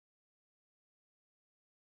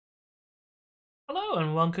Hello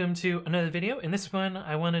and welcome to another video. In this one,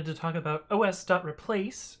 I wanted to talk about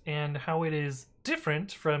os.replace and how it is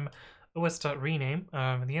different from os.rename.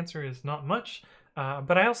 The answer is not much,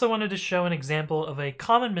 but I also wanted to show an example of a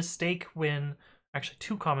common mistake actually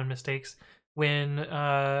two common mistakes, when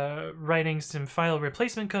writing some file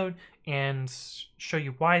replacement code and show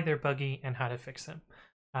you why they're buggy and how to fix them.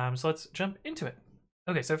 So let's jump into it.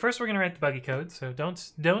 Okay, so first we're going to write the buggy code, so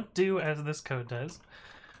don't do as this code does.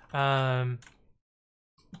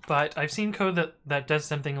 But I've seen code that does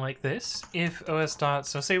something like this. If os dot,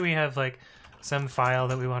 so say we have like some file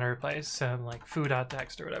that we want to replace, some like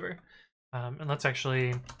foo.txt or whatever, and let's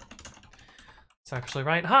actually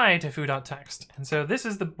write hi to foo.txt. And so this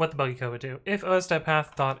is what the buggy code would do. If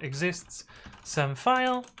os.path.exists some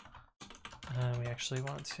file, we actually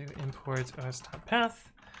want to import os.path,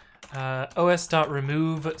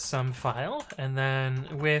 os.remove some file, and then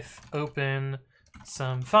with open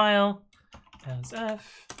some file as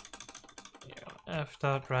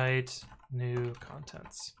f.write new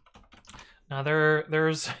contents. Now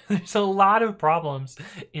there's a lot of problems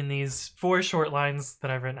in these 4 short lines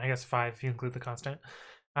that I've written. I guess 5 if you include the constant.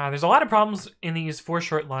 There's a lot of problems in these 4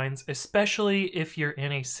 short lines, especially if you're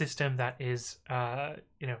in a system that is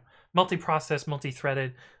multi-process,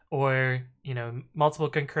 multi-threaded, or multiple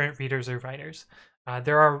concurrent readers or writers.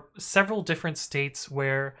 There are several different states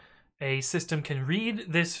where a system can read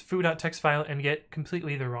this foo.txt file and get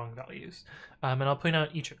completely the wrong values. And I'll point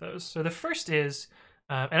out each of those. So the first is,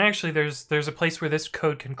 and actually there's a place where this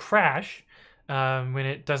code can crash when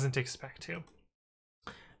it doesn't expect to.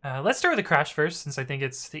 Let's start with the crash first, since I think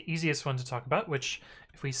it's the easiest one to talk about, which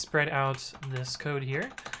if we spread out this code here,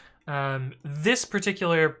 this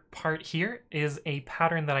particular part here is a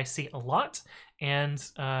pattern that I see a lot. And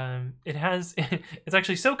it's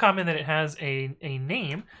actually so common that it has a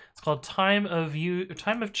name. It's called time of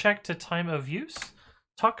check to time of use,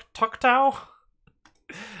 toktao.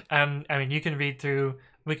 And I mean, you can read through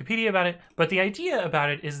Wikipedia about it, but the idea about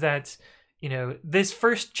it is that this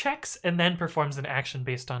first checks and then performs an action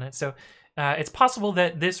based on it. So it's possible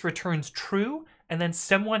that this returns true, and then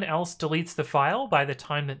someone else deletes the file by the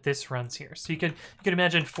time that this runs here. So you could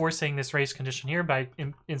imagine forcing this race condition here by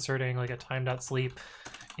inserting like a time.sleep,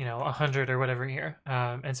 100 or whatever here.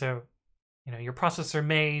 And so, your processor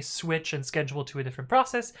may switch and schedule to a different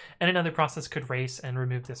process, and another process could race and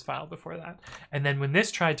remove this file before that. And then when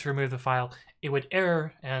this tried to remove the file, it would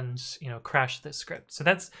error and crash this script. So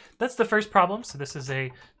that's the first problem. So this is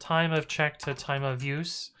a time of check to time of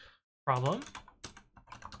use problem,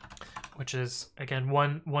 which is, again,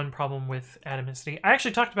 one problem with atomicity. I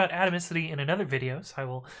actually talked about atomicity in another video, so I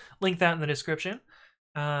will link that in the description.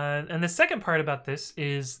 And the second part about this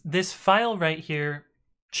is this file right here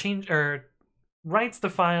writes the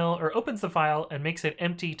file or opens the file and makes it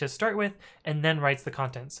empty to start with, and then writes the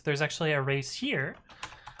contents. There's actually a race here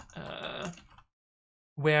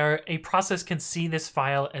where a process can see this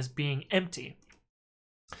file as being empty.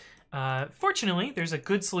 Fortunately, there's a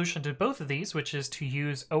good solution to both of these, which is to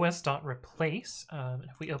use os.replace.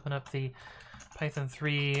 If we open up the Python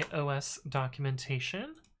 3 OS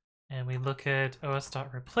documentation and we look at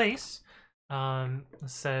os.replace, it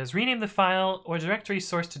says rename the file or directory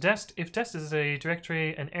source to dest. If dest is a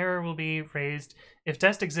directory, an error will be raised. If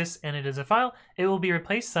dest exists and it is a file, it will be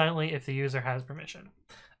replaced silently if the user has permission.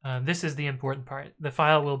 This is the important part. The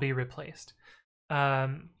file will be replaced. Yeah,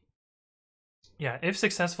 if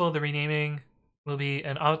successful, the renaming will be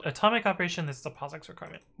an atomic operation. This is a POSIX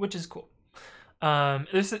requirement, which is cool.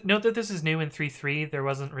 Note that this is new in 3.3. There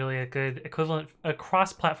wasn't really a good equivalent, a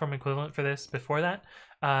cross-platform equivalent for this before that.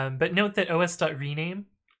 But note that os.rename,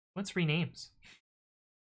 what's renames?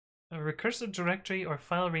 A recursive directory or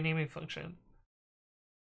file renaming function.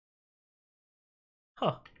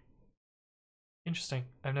 Huh. Interesting.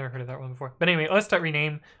 I've never heard of that one before. But anyway,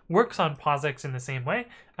 os.rename works on POSIX in the same way,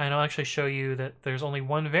 and I'll actually show you that there's only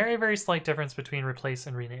one very, very slight difference between replace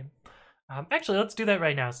and rename. Actually, let's do that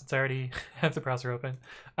right now since I already have the browser open.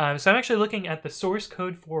 So I'm actually looking at the source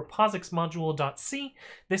code for POSIX module.c.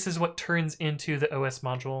 This is what turns into the OS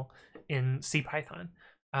module in CPython.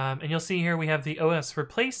 And you'll see here we have the os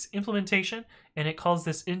replace implementation, and it calls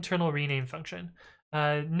this internal rename function.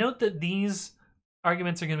 Note that these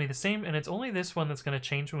arguments are going to be the same, and it's only this one that's going to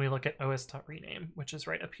change when we look at os.rename, which is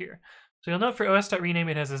right up here. So you'll note for os.rename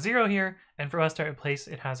it has a 0 here, and for os.replace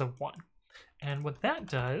it has a 1. And what that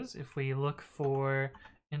does, if we look for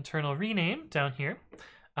internal rename down here,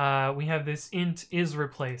 we have this int is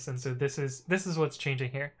replace, and so this is what's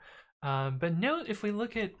changing here. But note if we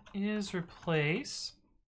look at is replace,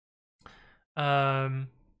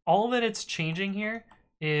 all that it's changing here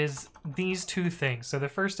is these two things. So the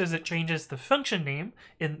first is it changes the function name,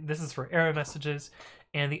 and this is for error messages,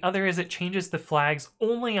 and the other is it changes the flags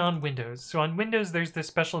only on Windows. So on Windows, there's this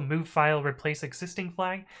special move file replace existing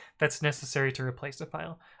flag that's necessary to replace a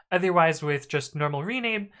file. Otherwise, with just normal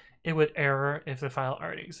rename, it would error if the file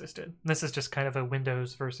already existed. This is just kind of a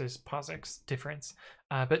Windows versus POSIX difference.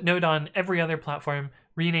 But note on every other platform,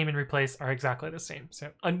 rename and replace are exactly the same.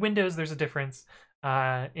 So on Windows, there's a difference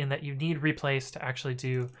in that you need replace to actually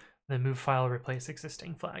do the move file replace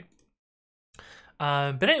existing flag.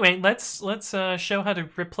 But anyway, let's show how to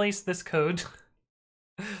replace this code.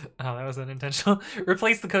 Oh, that was unintentional.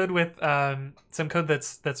 Replace the code with some code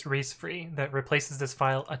that's race-free that replaces this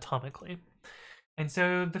file atomically. And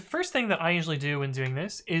so the first thing that I usually do when doing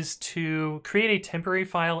this is to create a temporary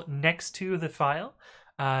file next to the file.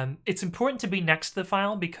 It's important to be next to the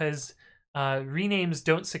file because renames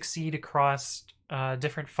don't succeed across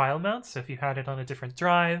different file mounts. So if you had it on a different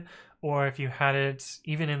drive, or if you had it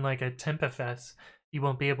even in like a tempfs, you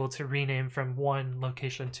won't be able to rename from one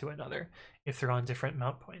location to another if they're on different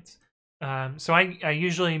mount points. So I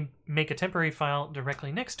usually make a temporary file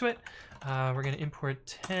directly next to it. We're going to import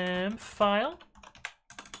temp file.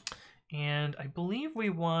 And I believe we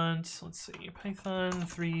want, let's see, Python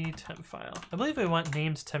 3 temp file. I believe we want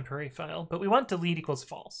named temporary file, but we want delete equals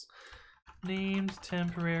false. Named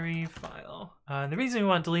temporary file. The reason we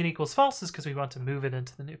want delete equals false is because we want to move it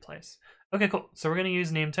into the new place. Okay, cool. So we're going to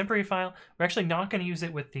use named temporary file. We're actually not going to use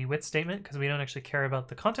it with the with statement because we don't actually care about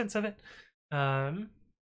the contents of it. Although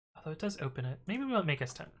it does open it. Maybe we want make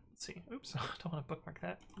as temp. Let's see. Oops, I don't want to bookmark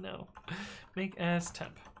that. No. Make as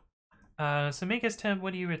temp. So make as temp,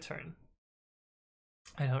 what do you return?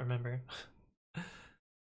 I don't remember. I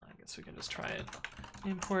guess we can just try it.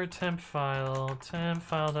 Import temp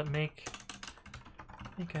file.make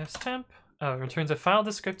as temp. Oh, it returns a file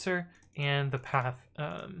descriptor and the path.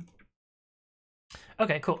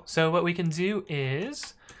 Okay, cool. So what we can do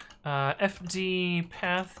is fd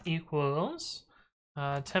path equals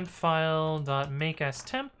temp file.make as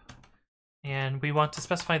temp. And we want to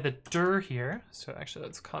specify the dir here. So actually,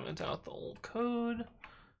 let's comment out the old code.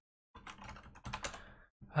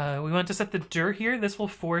 We want to set the dir here. This will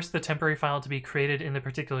force the temporary file to be created in the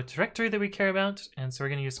particular directory that we care about. And so we're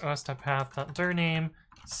going to use os.path.dirname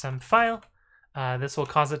some file. This will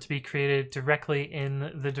cause it to be created directly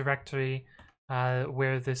in the directory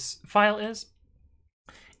where this file is.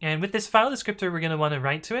 And with this file descriptor, we're going to want to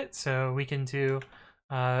write to it. So we can do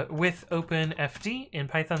with open fd. In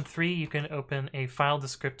Python 3, you can open a file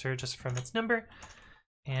descriptor just from its number.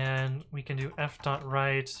 And we can do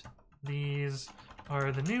f.write. These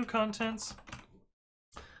are the new contents.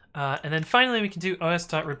 And then finally, we can do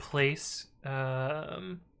os.replace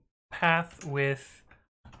path with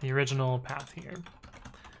the original path here.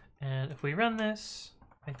 And if we run this,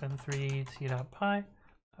 python 3 t.py,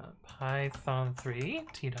 python 3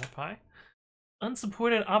 t.py,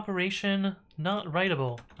 unsupported operation not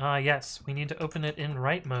writable. Yes, we need to open it in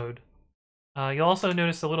write mode. You'll also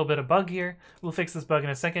notice a little bit of bug here. We'll fix this bug in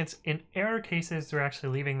a second. In error cases, we're actually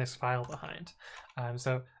leaving this file behind.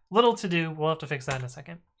 So little to do, we'll have to fix that in a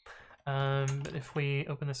second. But if we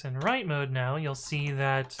open this in write mode now, you'll see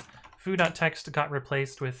that foo.text got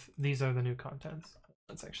replaced with these are the new contents.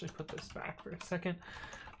 Let's actually put this back for a second.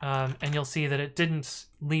 And you'll see that it didn't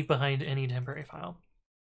leave behind any temporary file.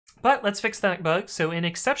 But let's fix that bug. So in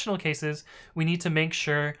exceptional cases, we need to make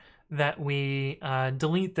sure that we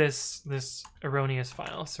delete this erroneous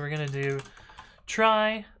file. So we're going to do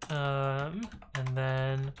try and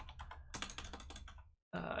then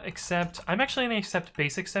accept. I'm actually going to accept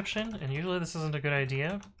base exception, and usually this isn't a good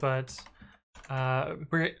idea, but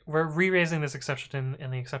we're re-raising this exception in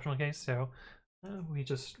the exceptional case. So we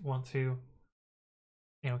just want to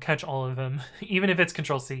catch all of them, even if it's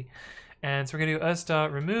Control-C. And so we're going to do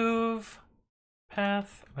us.remove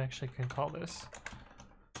path. I actually can call this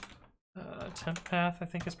temp path, I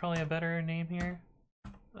think is probably a better name here.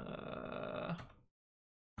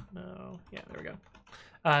 No, yeah, there we go.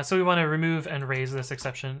 So we want to remove and raise this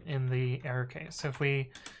exception in the error case. So if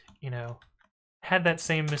we, had that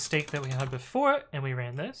same mistake that we had before and we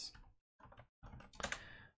ran this,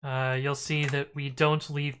 you'll see that we don't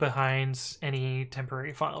leave behind any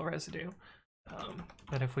temporary file residue.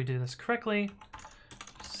 But if we do this correctly,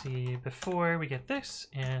 see before we get this,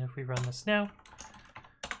 and if we run this now,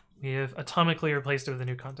 we have atomically replaced it with the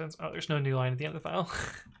new contents. Oh, there's no new line at the end of the file.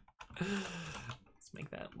 Let's make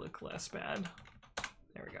that look less bad.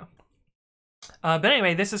 There we go. But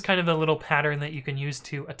anyway, this is kind of a little pattern that you can use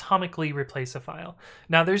to atomically replace a file.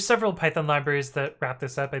 Now, there's several Python libraries that wrap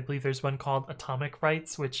this up. I believe there's one called Atomic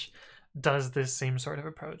Writes, which does this same sort of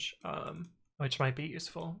approach. which might be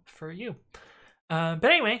useful for you. But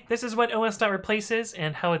anyway, this is what os.replace is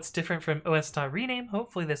and how it's different from os.rename.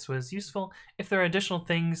 Hopefully this was useful. If there are additional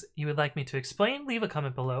things you would like me to explain, leave a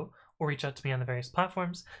comment below or reach out to me on the various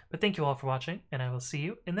platforms. But thank you all for watching, and I will see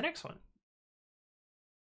you in the next one.